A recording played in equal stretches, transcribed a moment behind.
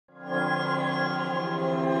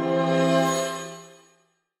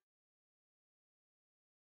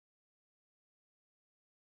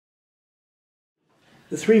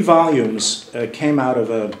The three volumes came out of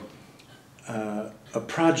a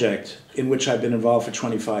project in which I've been involved for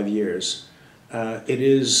 25 years. It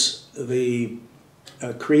is the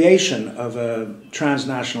creation of a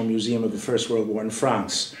transnational museum of the First World War in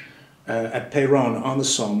France, at Péronne on the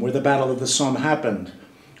Somme, where the Battle of the Somme happened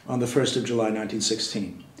on the 1st of July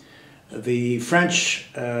 1916. The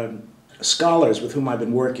French scholars with whom I've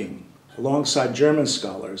been working, alongside German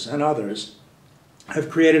scholars and others, have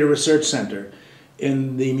created a research center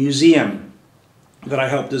in the museum that I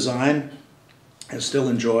helped design and still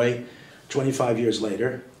enjoy 25 years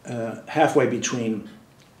later, halfway between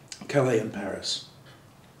Calais and Paris.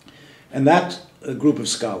 And that group of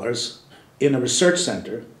scholars in a research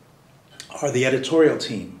center are the editorial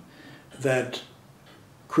team that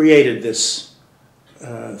created this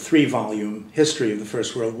three-volume history of the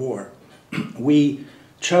First World War. We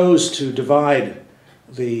chose to divide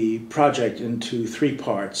the project into three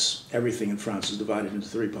parts. Everything in France is divided into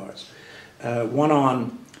three parts. One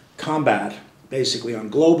on combat, basically on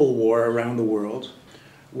global war around the world.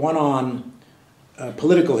 One on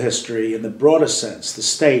political history in the broadest sense, the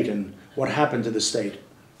state and what happened to the state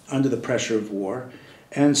under the pressure of war.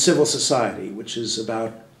 And civil society, which is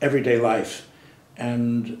about everyday life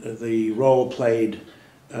and the role played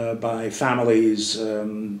by families,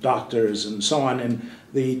 doctors, and so on in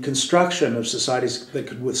the construction of societies that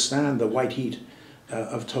could withstand the white heat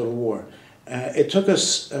of total war. It took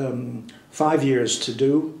us 5 years to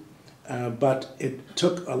do, but it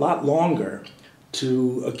took a lot longer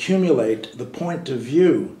to accumulate the point of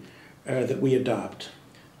view that we adopt.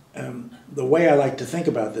 The way I like to think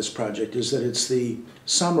about this project is that it's the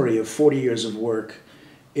summary of 40 years of work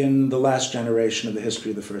in the last generation of the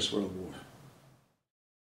history of the First World War.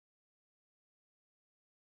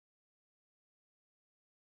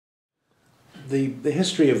 The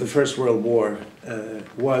history of the First World War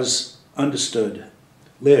was understood,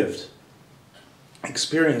 lived,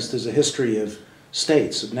 experienced as a history of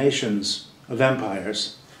states, of nations, of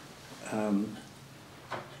empires,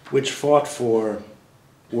 which fought for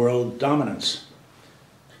world dominance.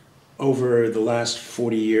 Over the last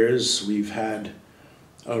 40 years, we've had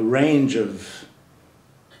a range of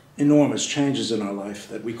enormous changes in our life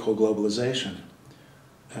that we call globalization.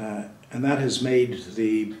 And that has made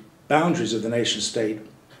the boundaries of the nation-state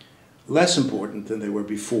less important than they were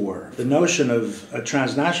before. The notion of a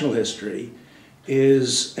transnational history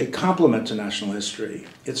is a complement to national history.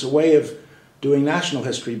 It's a way of doing national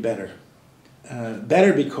history better.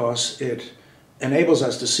 Better because it enables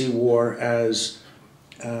us to see war as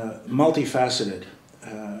multifaceted,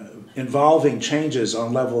 involving changes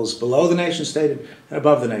on levels below the nation-state and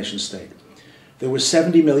above the nation-state. There were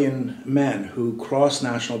 70 million men who crossed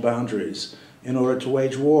national boundaries in order to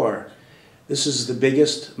wage war. This is the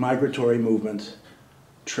biggest migratory movement,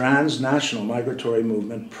 transnational migratory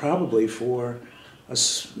movement, probably for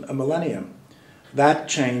a millennium. That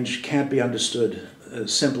change can't be understood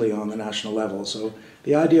simply on the national level. So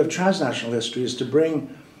the idea of transnational history is to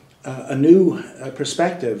bring a new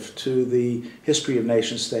perspective to the history of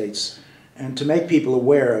nation states and to make people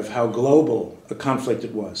aware of how global a conflict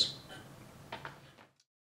it was.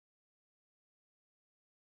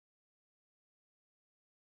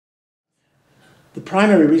 The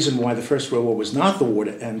primary reason why the First World War was not the war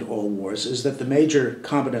to end all wars is that the major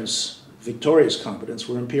combatants, victorious combatants,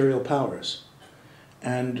 were imperial powers.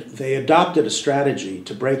 And they adopted a strategy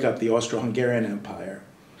to break up the Austro-Hungarian Empire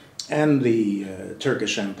and the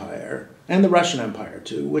Turkish Empire and the Russian Empire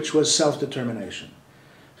too, which was self-determination,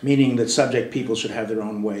 meaning that subject people should have their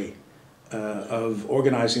own way of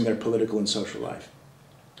organizing their political and social life.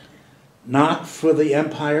 Not for the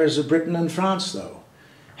empires of Britain and France, though.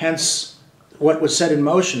 Hence, what was set in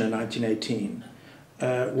motion in 1918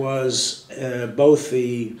 was both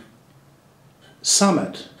the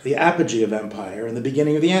summit, the apogee of empire, and the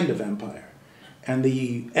beginning of the end of empire. And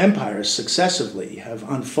the empires successively have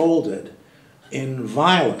unfolded in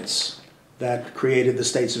violence that created the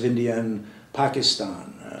states of India and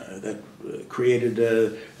Pakistan, that created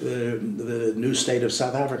the new state of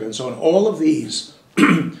South Africa, and so on. All of these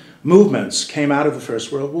movements came out of the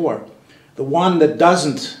First World War. The one that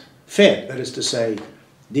doesn't fit, that is to say,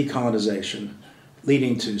 decolonization,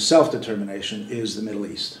 leading to self-determination, is the Middle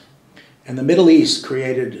East. And the Middle East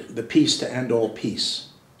created the peace to end all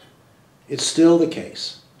peace. It's still the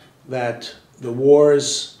case that the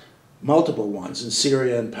wars, multiple ones, in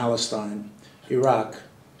Syria and Palestine, Iraq,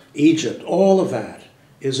 Egypt, all of that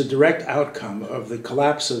is a direct outcome of the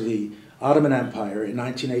collapse of the Ottoman Empire in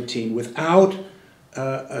 1918 without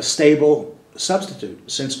a stable substitute,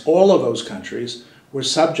 since all of those countries were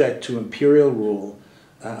subject to imperial rule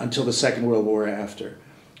until the Second World War after.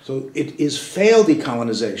 So it is failed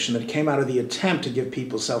decolonization that came out of the attempt to give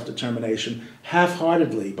people self-determination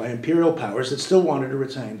half-heartedly by imperial powers that still wanted to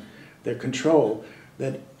retain their control,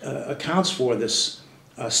 that accounts for this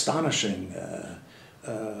astonishing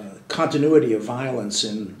continuity of violence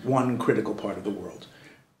in one critical part of the world.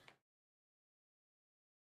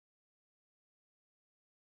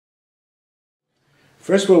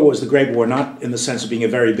 First World War was the Great War, not in the sense of being a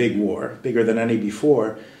very big war, bigger than any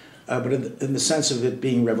before, but in the sense of it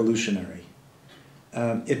being revolutionary.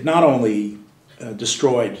 It not only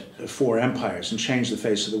destroyed four empires and changed the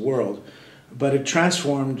face of the world, but it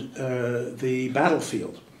transformed the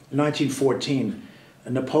battlefield. In 1914,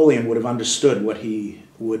 Napoleon would have understood what he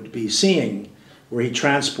would be seeing were he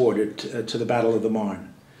transported to the Battle of the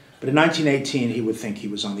Marne. But in 1918, he would think he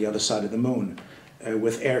was on the other side of the moon,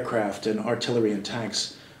 with aircraft and artillery and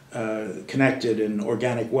tanks connected in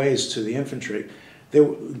organic ways to the infantry.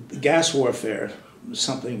 Gas warfare,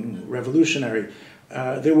 something revolutionary.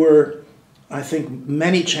 There were, I think,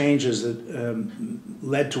 many changes that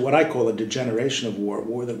led to what I call a degeneration of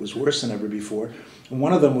war that was worse than ever before. And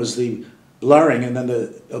one of them was the blurring and then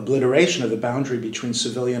the obliteration of the boundary between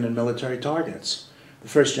civilian and military targets. The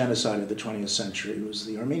first genocide of the 20th century was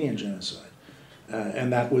the Armenian genocide.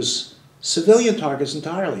 And that was civilian targets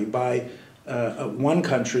entirely by one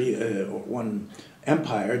country, or one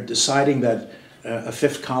empire, deciding that a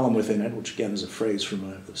fifth column within it, which again is a phrase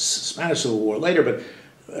from the Spanish Civil War later, but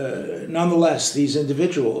nonetheless, these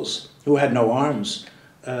individuals who had no arms,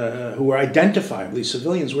 who were identifiably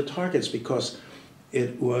civilians, were targets because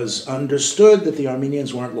it was understood that the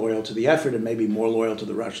Armenians weren't loyal to the effort and maybe more loyal to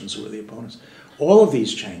the Russians, who were the opponents. All of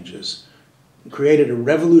these changes created a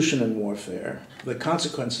revolution in warfare, the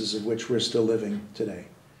consequences of which we're still living today.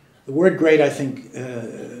 The word great, I think,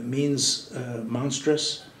 means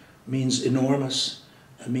monstrous, means enormous,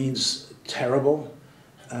 means terrible,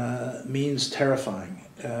 means terrifying.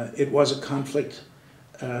 It was a conflict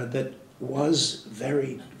that was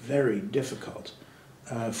very, very difficult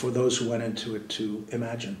for those who went into it to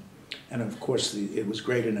imagine. And of course, it was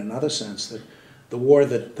great in another sense, that the war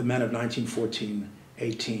that the men of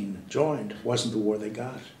 1914-18 joined wasn't the war they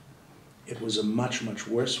got. It was a much, much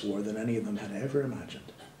worse war than any of them had ever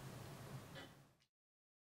imagined.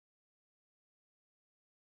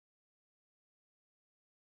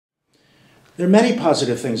 There are many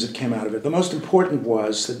positive things that came out of it. The most important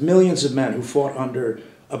was that millions of men who fought under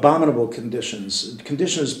abominable conditions,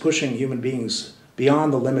 conditions pushing human beings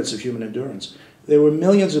beyond the limits of human endurance, there were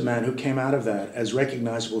millions of men who came out of that as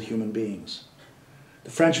recognizable human beings.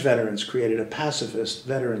 The French veterans created a pacifist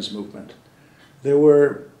veterans movement. There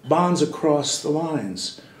were bonds across the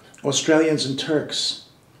lines. Australians and Turks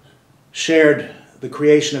shared the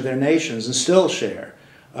creation of their nations and still share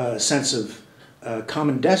a sense of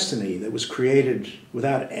common destiny that was created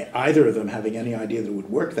without either of them having any idea that it would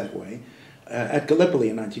work that way at Gallipoli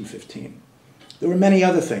in 1915. There were many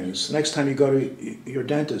other things. Next time you go to your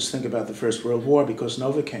dentist, think about the First World War, because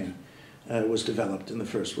Novocaine was developed in the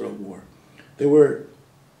First World War. There were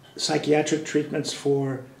psychiatric treatments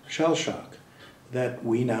for shell shock that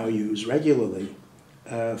we now use regularly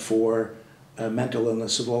for mental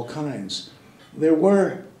illness of all kinds. There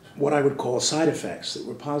were what I would call side effects that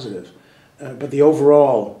were positive, but the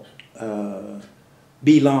overall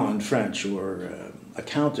bilan in French, or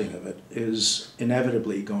accounting of it, is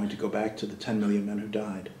inevitably going to go back to the 10 million men who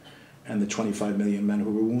died and the 25 million men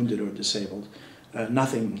who were wounded or disabled.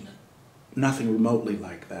 Nothing remotely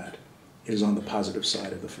like that is on the positive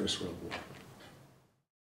side of the First World War.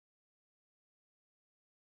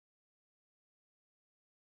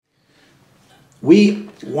 We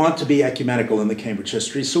want to be ecumenical in the Cambridge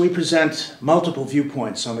history, so we present multiple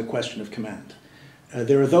viewpoints on the question of command.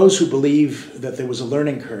 There are those who believe that there was a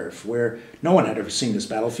learning curve where no one had ever seen this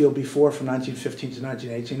battlefield before from 1915 to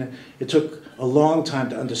 1918. It took a long time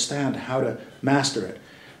to understand how to master it.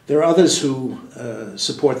 There are others who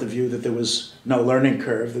support the view that there was no learning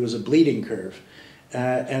curve, there was a bleeding curve,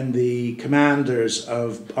 and the commanders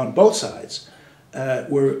on both sides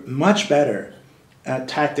were much better at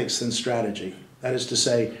tactics than strategy. That is to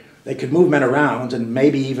say, they could move men around and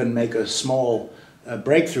maybe even make a small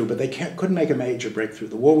breakthrough, but they couldn't make a major breakthrough.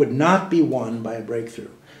 The war would not be won by a breakthrough.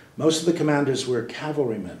 Most of the commanders were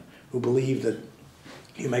cavalrymen who believed that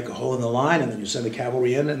you make a hole in the line and then you send the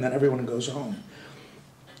cavalry in and then everyone goes home.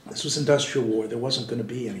 This was industrial war. There wasn't going to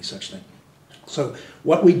be any such thing. So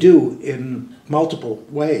what we do in multiple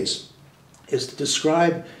ways is to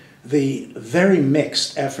describe the very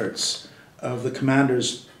mixed efforts of the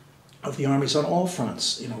commanders of the armies on all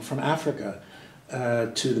fronts, from Africa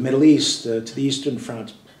to the Middle East, to the Eastern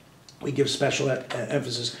Front, we give special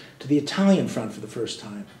emphasis to the Italian front for the first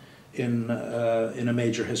time in a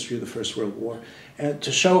major history of the First World War, and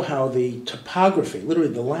to show how the topography,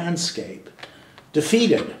 literally the landscape,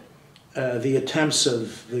 defeated the attempts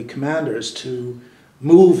of the commanders to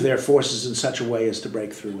move their forces in such a way as to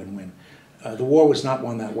break through and win. The war was not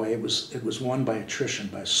won that way. It was won by attrition,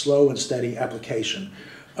 by slow and steady application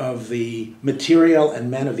of the material and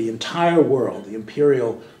men of the entire world, the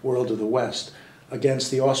imperial world of the West, against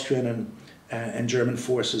the Austrian and German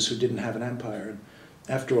forces who didn't have an empire. And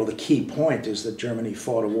after all, the key point is that Germany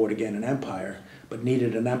fought a war to gain an empire, but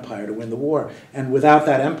needed an empire to win the war. And without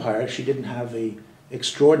that empire, she didn't have the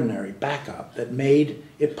extraordinary backup that made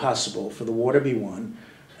it possible for the war to be won,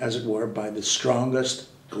 as it were, by the strongest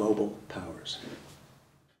global powers.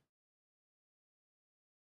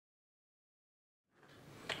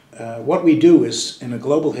 What we do is, in a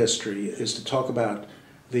global history, is to talk about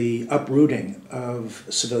the uprooting of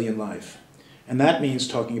civilian life. And that means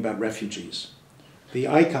talking about refugees. The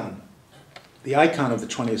icon of the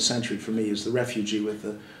 20th century for me is the refugee with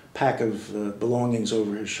the pack of belongings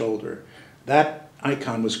over his shoulder. That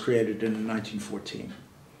icon was created in 1914.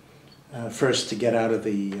 First, to get out of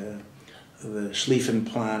the Schlieffen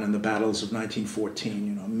Plan and the battles of 1914.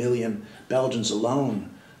 You know, 1 million Belgians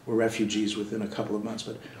alone were refugees within a couple of months.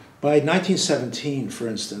 But by 1917, for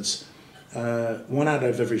instance, 1 out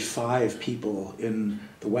of every 5 people in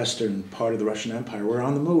the western part of the Russian Empire were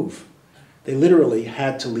on the move. They literally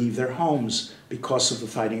had to leave their homes because of the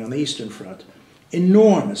fighting on the Eastern Front.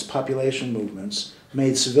 Enormous population movements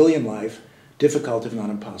made civilian life difficult, if not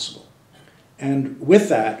impossible. And with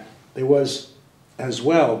that, there was, as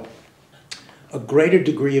well, a greater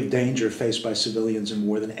degree of danger faced by civilians in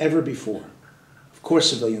war than ever before. Of course,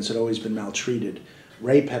 civilians had always been maltreated.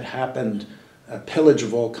 Rape had happened, pillage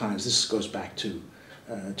of all kinds. This goes back to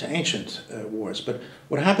ancient wars. But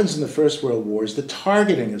what happens in the First World War is the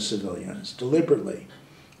targeting of civilians deliberately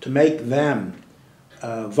to make them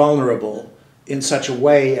vulnerable in such a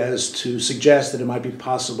way as to suggest that it might be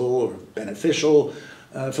possible or beneficial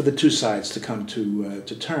for the two sides to come to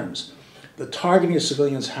terms. The targeting of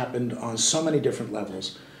civilians happened on so many different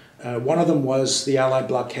levels. One of them was the Allied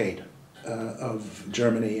blockade of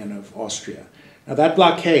Germany and of Austria. Now, that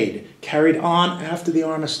blockade carried on after the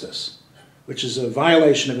armistice, which is a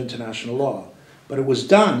violation of international law. But it was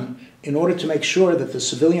done in order to make sure that the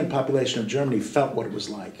civilian population of Germany felt what it was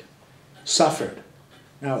like, suffered.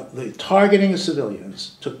 Now, the targeting of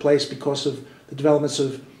civilians took place because of the developments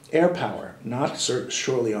of air power, not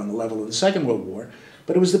surely on the level of the Second World War,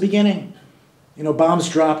 but it was the beginning. You know, bombs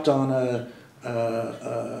dropped on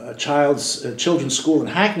a children's school in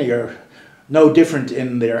Hackney are no different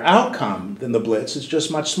in their outcome than the Blitz. It's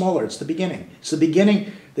just much smaller. It's the beginning. It's the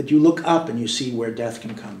beginning that you look up and you see where death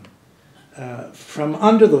can come. From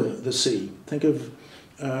under the sea, think of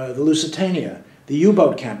the Lusitania. The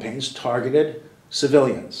U-boat campaigns targeted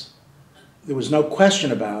civilians. There was no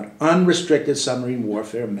question about unrestricted submarine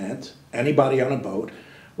warfare meant anybody on a boat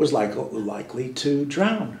was likely to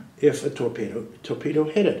drown if a torpedo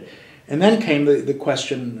hit it. And then came the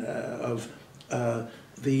question of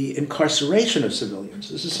the incarceration of civilians.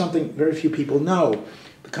 This is something very few people know.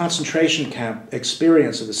 The concentration camp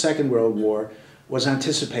experience of the Second World War was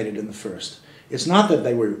anticipated in the First. It's not that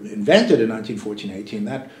they were invented in 1914-18.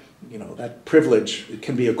 That privilege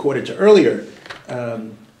can be accorded to earlier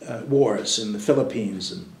wars in the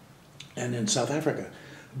Philippines and in South Africa.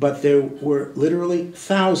 But there were literally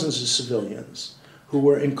thousands of civilians who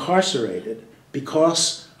were incarcerated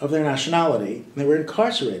because of their nationality. They were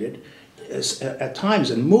incarcerated at times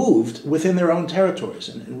and moved within their own territories.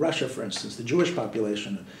 In Russia, for instance, the Jewish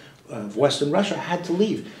population of Western Russia had to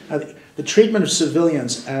leave. Now, the treatment of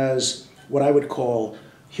civilians as what I would call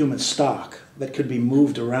human stock that could be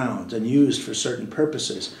moved around and used for certain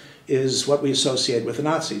purposes is what we associate with the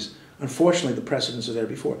Nazis. Unfortunately, the precedents are there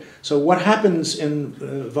before. So what happens in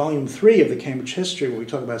Volume 3 of the Cambridge History, when we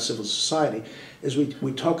talk about civil society, is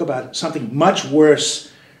we talk about something much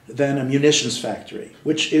worse than a munitions factory,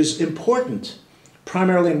 which is important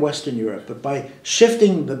primarily in Western Europe. But by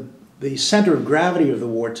shifting the center of gravity of the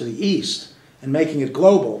war to the east and making it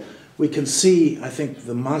global, we can see, I think,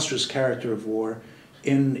 the monstrous character of war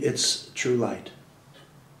in its true light.